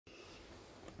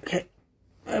Okay,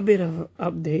 a bit of an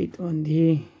update on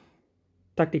the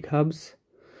tactic hubs.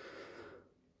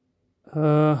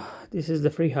 This is the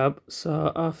free hub.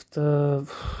 So after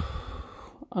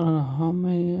I don't know how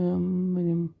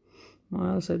many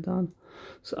miles I've done.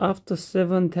 So after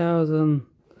 7,000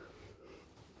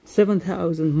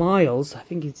 miles, I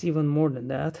think it's even more than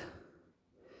that.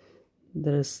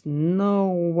 There's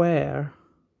nowhere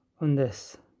on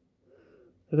this.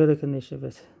 Look at the condition of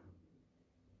it.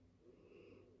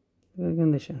 Look at the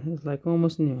condition. It's like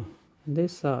almost new. On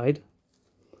this side,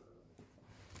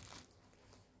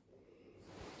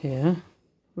 here,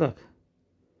 look.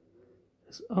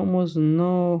 There's almost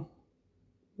nowhere.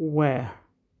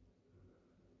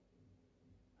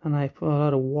 And I put a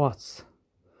lot of watts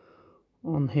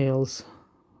on hills.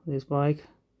 This bike.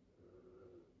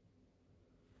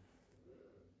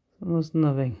 Almost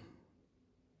nothing.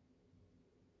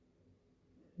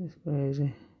 It's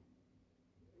crazy.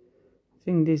 I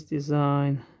think this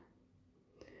design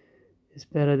is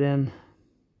better than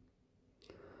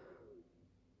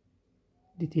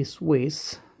DT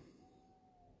Swiss.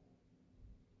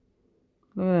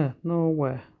 Look at that,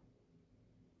 nowhere.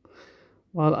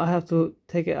 Well, I have to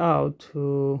take it out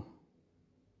to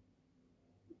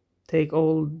take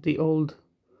all the old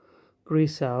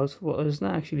grease out. Well, it's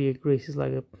not actually a grease, it's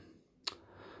like a,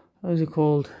 how is it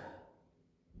called?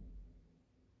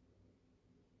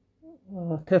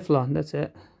 Teflon, that's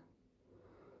it.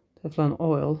 Teflon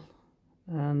oil,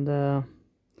 and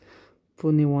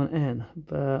put new one in.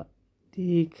 But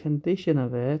the condition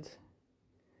of it,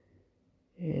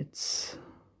 it's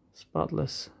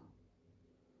spotless.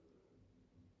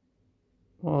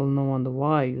 Well, no wonder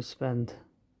why you spend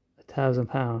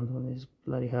 £1,000 on these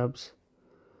bloody hubs.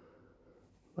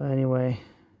 But anyway,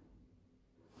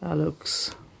 that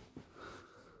looks.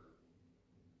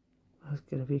 Let's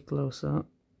get a bit closer.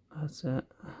 That's it.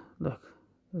 Look,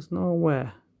 there's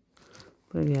nowhere.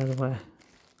 Put it the other way.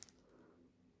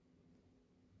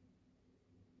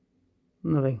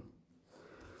 Nothing.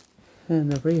 And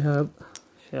the freehub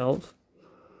shelf.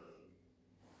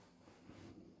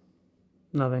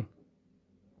 Nothing.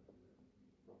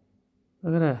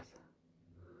 Look at that.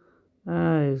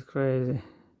 That is crazy.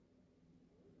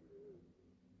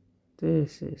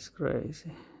 This is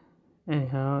crazy.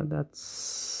 Anyhow,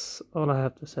 that's all I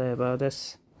have to say about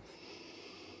this.